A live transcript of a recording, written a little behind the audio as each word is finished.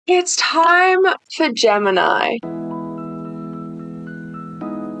It's time for Gemini.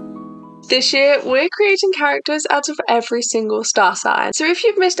 This year, we're creating characters out of every single star sign. So if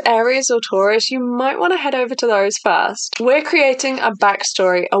you've missed Aries or Taurus, you might want to head over to those first. We're creating a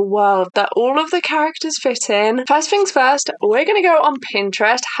backstory, a world that all of the characters fit in. First things first, we're going to go on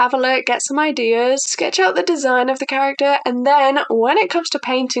Pinterest, have a look, get some ideas, sketch out the design of the character, and then when it comes to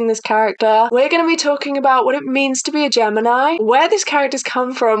painting this character, we're going to be talking about what it means to be a Gemini, where these characters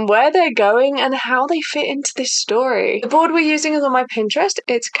come from, where they're going, and how they fit into this story. The board we're using is on my Pinterest.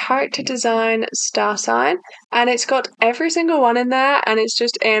 It's character design star sign, and it's got every single one in there, and it's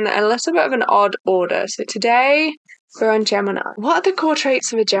just in a little bit of an odd order. So today we're on Gemini. What are the core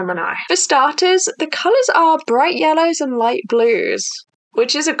traits of a Gemini? For starters, the colours are bright yellows and light blues,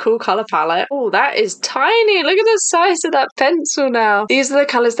 which is a cool colour palette. Oh, that is tiny. Look at the size of that pencil now. These are the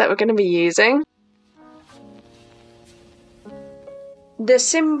colours that we're going to be using. The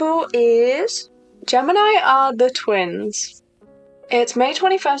symbol is Gemini are the twins. It's May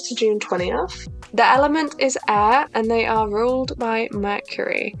 21st to June 20th. The element is air, and they are ruled by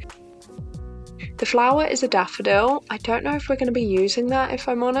Mercury. The flower is a daffodil. I don't know if we're going to be using that, if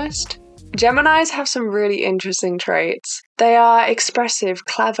I'm honest. Geminis have some really interesting traits. They are expressive,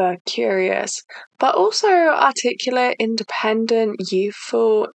 clever, curious, but also articulate, independent,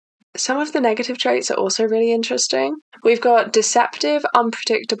 youthful. Some of the negative traits are also really interesting. We've got deceptive,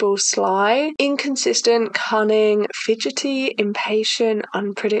 unpredictable, sly, inconsistent, cunning, fidgety, impatient,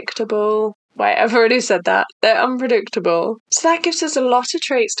 unpredictable. Wait, I've already said that. They're unpredictable. So that gives us a lot of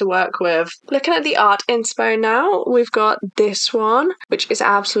traits to work with. Looking at the art inspo now, we've got this one, which is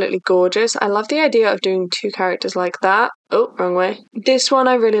absolutely gorgeous. I love the idea of doing two characters like that. Oh, wrong way. This one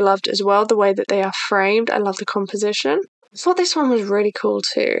I really loved as well, the way that they are framed. I love the composition. I thought this one was really cool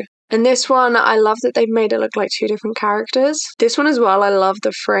too. And this one, I love that they've made it look like two different characters. This one as well, I love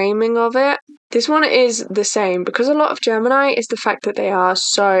the framing of it. This one is the same, because a lot of Gemini is the fact that they are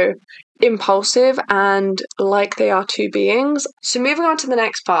so impulsive and like they are two beings. So moving on to the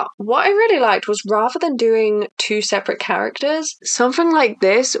next part, what I really liked was rather than doing two separate characters, something like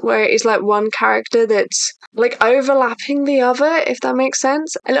this where it is like one character that's like overlapping the other, if that makes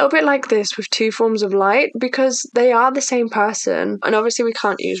sense. A little bit like this with two forms of light, because they are the same person. And obviously we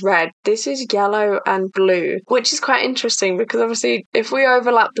can't use red. This is yellow and blue, which is quite interesting because obviously if we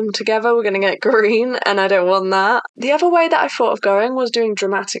overlap them together, we're going to get green, and I don't want that. The other way that I thought of going was doing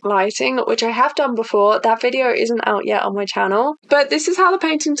dramatic lighting, which I have done before. That video isn't out yet on my channel, but this is how the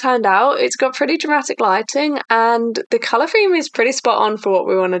painting turned out. It's got pretty dramatic lighting, and the colour theme is pretty spot on for what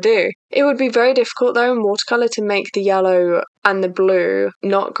we want to do. It would be very difficult though in watercolour to make the yellow and the blue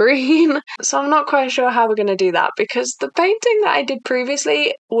not green, so I'm not quite sure how we're going to do that, because the painting that I did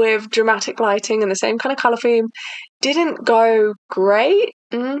previously with dramatic lighting and the same kind of colour theme didn't go great.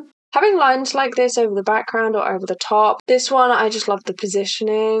 Having lines like this over the background or over the top. This one, I just love the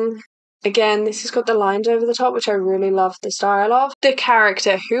positioning. Again, this has got the lines over the top, which I really love the style of. The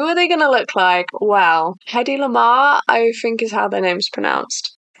character, who are they going to look like? Well, Hedy Lamarr, I think is how their name's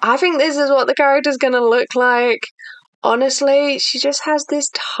pronounced. I think this is what the character's going to look like. Honestly, she just has this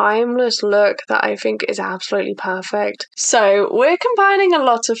timeless look that I think is absolutely perfect. So we're combining a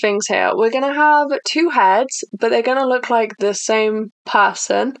lot of things here. We're going to have two heads, but they're going to look like the same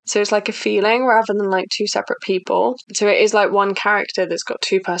person. So it's like a feeling rather than like two separate people. So it is like one character that's got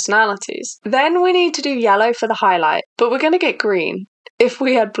two personalities. Then we need to do yellow for the highlight, but we're going to get green if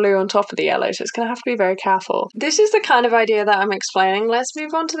we had blue on top of the yellow, so it's going to have to be very careful. This is the kind of idea that I'm explaining. Let's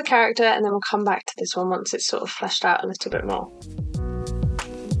move on to the character, and then we'll come back to this one once it's sort of fleshed out a little bit more.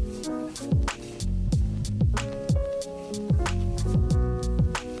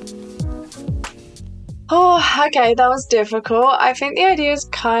 Oh, okay, that was difficult. I think the idea is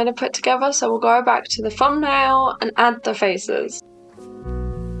kind of put together, so we'll go back to the thumbnail and add the faces.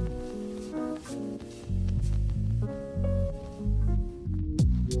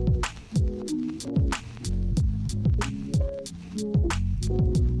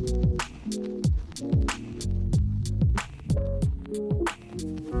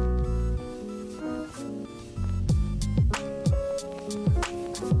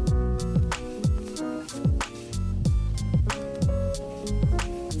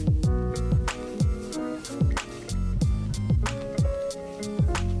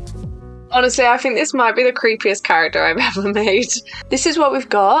 Honestly, I think this might be the creepiest character I've ever made. This is what we've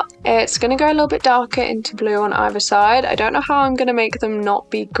got. It's going to go a little bit darker into blue on either side. I don't know how I'm going to make them not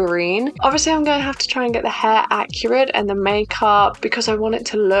be green. Obviously, I'm going to have to try and get the hair accurate and the makeup because I want it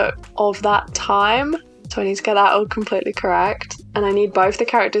to look of that time. So I need to get that all completely correct. and I need both the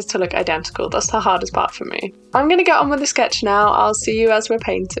characters to look identical. That's the hardest part for me. I'm gonna get on with the sketch now. I'll see you as we're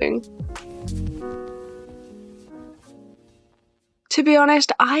painting. To be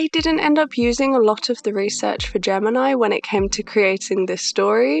honest, I didn't end up using a lot of the research for Gemini when it came to creating this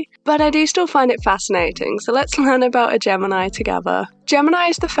story, but I do still find it fascinating, so let's learn about a Gemini together. Gemini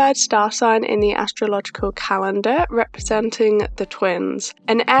is the third star sign in the astrological calendar, representing the twins.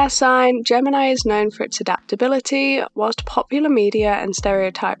 An air sign, Gemini is known for its adaptability. Whilst popular media and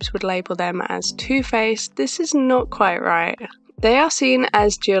stereotypes would label them as two-faced, this is not quite right. They are seen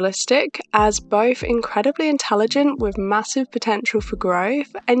as dualistic, as both incredibly intelligent with massive potential for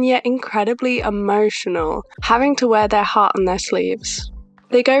growth, and yet incredibly emotional, having to wear their heart on their sleeves.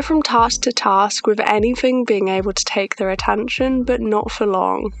 They go from task to task with anything being able to take their attention, but not for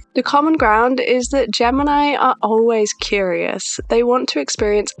long. The common ground is that Gemini are always curious. They want to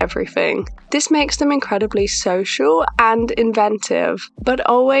experience everything. This makes them incredibly social and inventive, but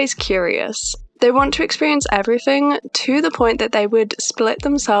always curious. They want to experience everything to the point that they would split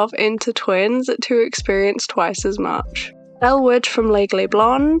themselves into twins to experience twice as much. Elle Wood from Legally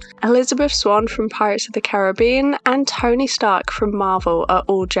Blonde, Elizabeth Swann from Pirates of the Caribbean, and Tony Stark from Marvel are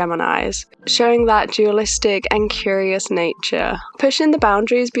all Geminis, showing that dualistic and curious nature, pushing the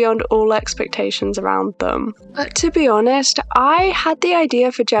boundaries beyond all expectations around them. But to be honest, I had the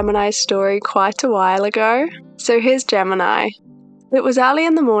idea for Gemini's story quite a while ago, so here's Gemini. It was early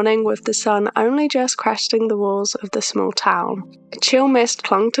in the morning with the sun only just cresting the walls of the small town. A chill mist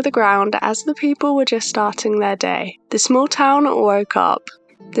clung to the ground as the people were just starting their day. The small town woke up.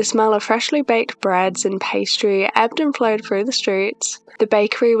 The smell of freshly baked breads and pastry ebbed and flowed through the streets. The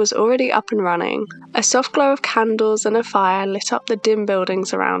bakery was already up and running. A soft glow of candles and a fire lit up the dim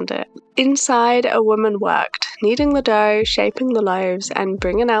buildings around it. Inside, a woman worked, kneading the dough, shaping the loaves, and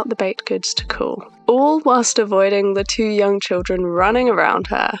bringing out the baked goods to cool, all whilst avoiding the two young children running around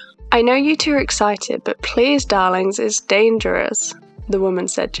her. "I know you two are excited, but please, darlings, it's dangerous," the woman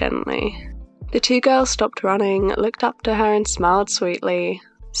said gently. The two girls stopped running, looked up to her and smiled sweetly.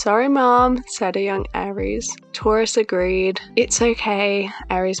 "Sorry, Mom," said a young Aries. Taurus agreed. "It's okay,"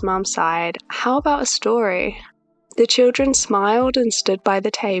 Aries' mom sighed. "How about a story?" The children smiled and stood by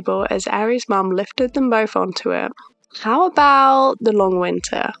the table as Aries' mom lifted them both onto it. "How about the long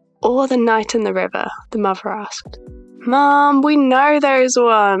winter? Or the night in the river?" the mother asked. "Mom, we know those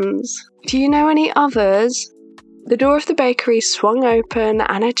ones. Do you know any others?" The door of the bakery swung open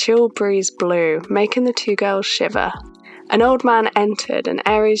and a chill breeze blew, making the two girls shiver. An old man entered and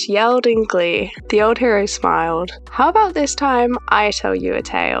Aries yelled in glee. The old hero smiled. "How about this time I tell you a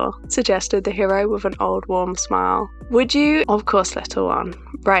tale?" suggested the hero with an old warm smile. "Would you?" "Of course, little one.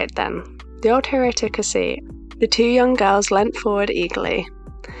 Right then." The old hero took a seat. The two young girls leant forward eagerly.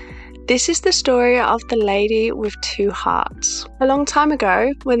 This is the story of the lady with two hearts. A long time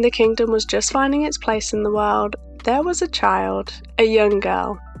ago, when the kingdom was just finding its place in the world, there was a child, a young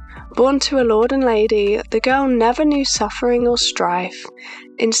girl. Born to a lord and lady, the girl never knew suffering or strife,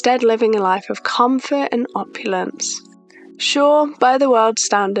 instead living a life of comfort and opulence. Sure, by the world's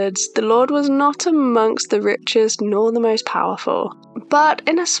standards, the lord was not amongst the richest nor the most powerful. But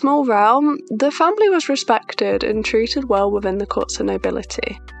in a small realm, the family was respected and treated well within the courts of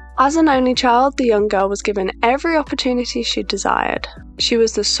nobility. As an only child, the young girl was given every opportunity she desired. She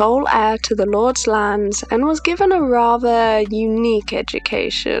was the sole heir to the lord's lands and was given a rather unique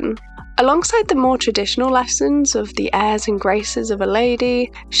education. Alongside the more traditional lessons of the airs and graces of a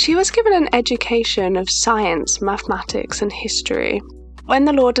lady, she was given an education of science, mathematics, and history. When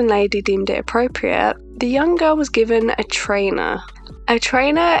the lord and lady deemed it appropriate, the young girl was given a trainer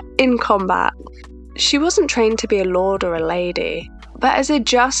in combat. She wasn't trained to be a lord or a lady, but as a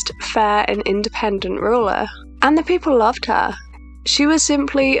just, fair, and independent ruler. And the people loved her. She was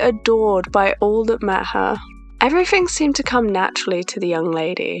simply adored by all that met her. Everything seemed to come naturally to the young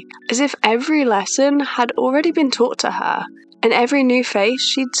lady, as if every lesson had already been taught to her, and every new face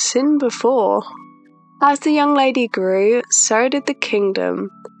she'd seen before. As the young lady grew, so did the kingdom.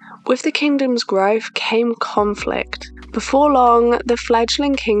 With the kingdom's growth came conflict. Before long, the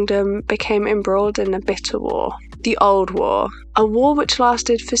fledgling kingdom became embroiled in a bitter war. The Old War, a war which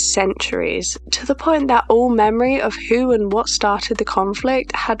lasted for centuries, to the point that all memory of who and what started the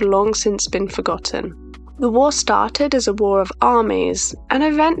conflict had long since been forgotten. The war started as a war of armies, and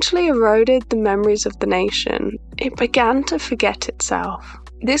eventually eroded the memories of the nation. It began to forget itself.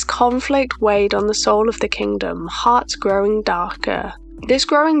 This conflict weighed on the soul of the kingdom, hearts growing darker. This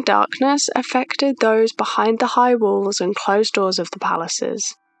growing darkness affected those behind the high walls and closed doors of the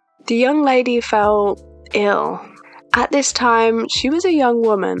palaces. The young lady fell ill, At this time, she was a young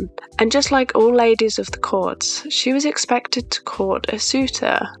woman, and just like all ladies of the courts, she was expected to court a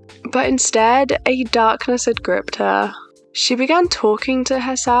suitor. But instead, a darkness had gripped her. She began talking to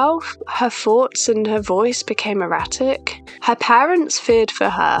herself, her thoughts and her voice became erratic. Her parents feared for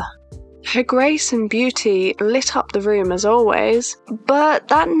her. Her grace and beauty lit up the room as always, but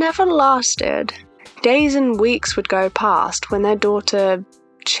that never lasted. Days and weeks would go past when their daughter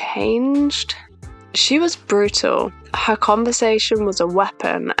changed. She was brutal. Her conversation was a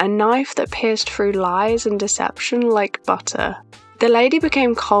weapon, a knife that pierced through lies and deception like butter. The lady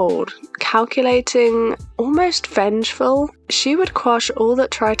became cold, calculating, almost vengeful. She would quash all that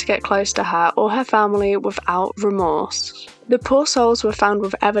tried to get close to her or her family without remorse. The poor souls were found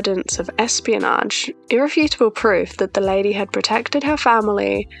with evidence of espionage, irrefutable proof that the lady had protected her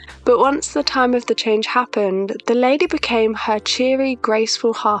family, but once the time of the change happened, the lady became her cheery,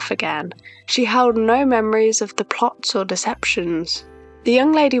 graceful half again. She held no memories of the plots or deceptions. The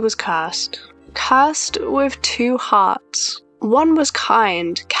young lady was cursed. Cursed with two hearts. One was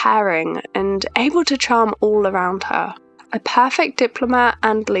kind, caring, and able to charm all around her. A perfect diplomat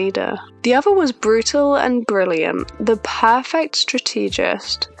and leader. The other was brutal and brilliant, the perfect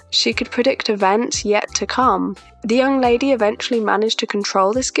strategist. She could predict events yet to come. The young lady eventually managed to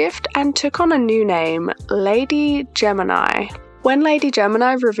control this gift and took on a new name, Lady Gemini. When Lady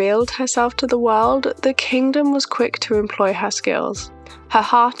Gemini revealed herself to the world, the kingdom was quick to employ her skills. Her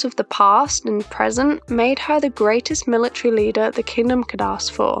heart of the past and present made her the greatest military leader the kingdom could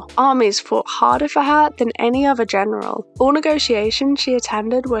ask for. Armies fought harder for her than any other general. All negotiations she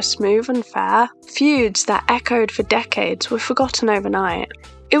attended were smooth and fair. Feuds that echoed for decades were forgotten overnight.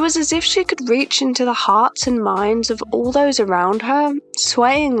 It was as if she could reach into the hearts and minds of all those around her,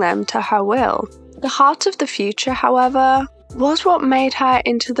 swaying them to her will. The heart of the future, however, was what made her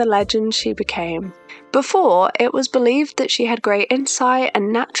into the legend she became. Before, it was believed that she had great insight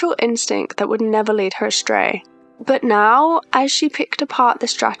and natural instinct that would never lead her astray. But now, as she picked apart the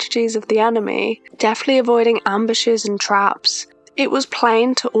strategies of the enemy, deftly avoiding ambushes and traps, it was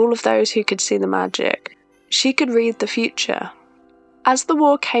plain to all of those who could see the magic. She could read the future. As the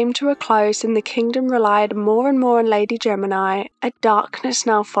war came to a close and the kingdom relied more and more on Lady Gemini, a darkness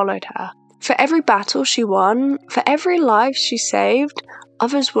now followed her. For every battle she won, for every life she saved,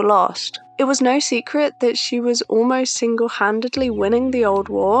 others were lost. It was no secret that she was almost single-handedly winning the old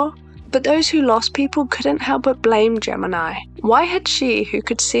war, but those who lost people couldn't help but blame Gemini. Why had she, who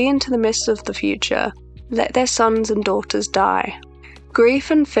could see into the mist of the future, let their sons and daughters die?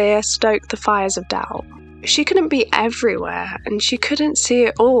 Grief and fear stoked the fires of doubt. She couldn't be everywhere, and she couldn't see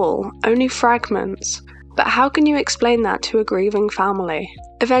it all, only fragments. But how can you explain that to a grieving family?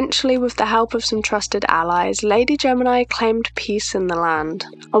 Eventually, with the help of some trusted allies, Lady Gemini claimed peace in the land.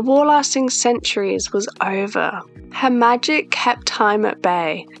 A war lasting centuries was over. Her magic kept time at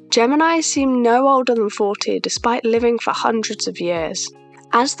bay. Gemini seemed no older than 40, despite living for hundreds of years.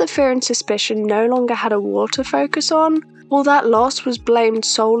 As the fear and suspicion no longer had a war to focus on, all that loss was blamed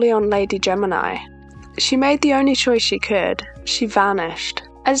solely on Lady Gemini. She made the only choice she could. She vanished.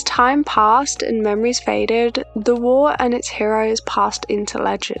 As time passed and memories faded, the war and its heroes passed into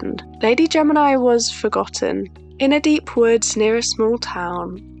legend. Lady Gemini was forgotten. In a deep woods near a small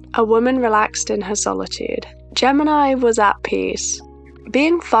town, a woman relaxed in her solitude. Gemini was at peace.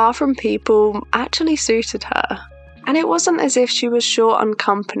 Being far from people actually suited her. And it wasn't as if she was short on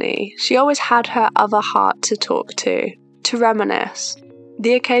company. She always had her other heart to talk to reminisce.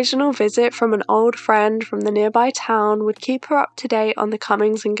 The occasional visit from an old friend from the nearby town would keep her up to date on the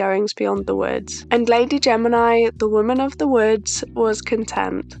comings and goings beyond the woods. And Lady Gemini, the woman of the woods, was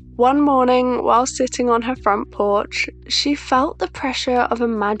content. One morning, while sitting on her front porch, she felt the pressure of a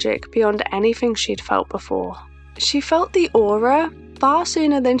magic beyond anything she'd felt before. She felt the aura far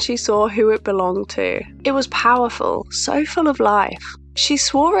sooner than she saw who it belonged to. It was powerful, so full of life. She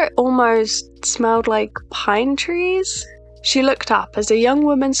swore it almost smelled like pine trees. She looked up as a young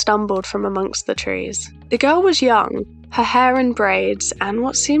woman stumbled from amongst the trees. The girl was young, her hair in braids and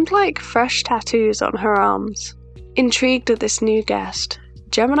what seemed like fresh tattoos on her arms. Intrigued at this new guest,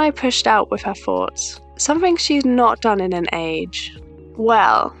 Gemini pushed out with her thoughts, something she'd not done in an age.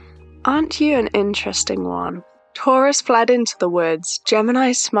 "Well, aren't you an interesting one?" Taurus fled into the woods.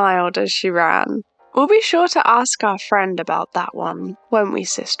 Gemini smiled as she ran. "We'll be sure to ask our friend about that one, won't we,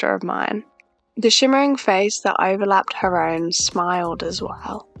 sister of mine?" The shimmering face that overlapped her own smiled as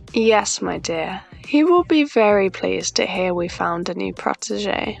well. "Yes, my dear. He will be very pleased to hear we found a new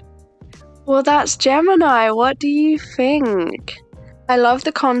protege." Well, that's Gemini. What do you think? I love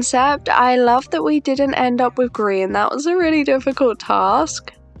the concept. I love that we didn't end up with green. That was a really difficult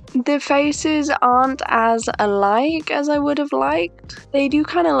task. The faces aren't as alike as I would have liked. They do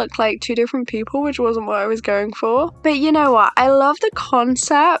kind of look like two different people, which wasn't what I was going for. But you know what? I love the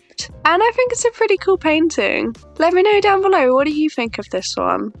concept and I think it's a pretty cool painting. Let me know down below, what do you think of this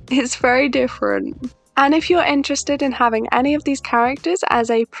one? It's very different. And if you're interested in having any of these characters as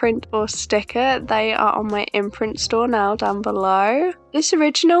a print or sticker, they are on my imprint store now down below. This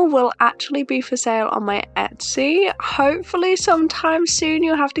original will actually be for sale on my Etsy. Hopefully sometime soon.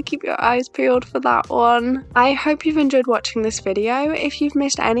 You'll have to keep your eyes peeled for that one. I hope you've enjoyed watching this video. If you've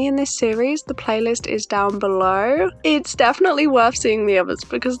missed any in this series, the playlist is down below. It's definitely worth seeing the others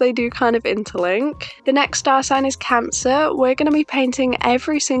because they do kind of interlink. The next star sign is Cancer. We're going to be painting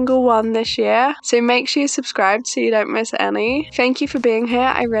every single one this year, so make sure you're subscribed so you don't miss any. Thank you for being here.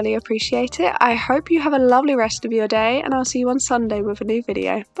 I really appreciate it. I hope you have a lovely rest of your day and I'll see you on Sunday with a new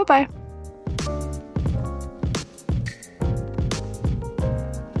video. Bye bye.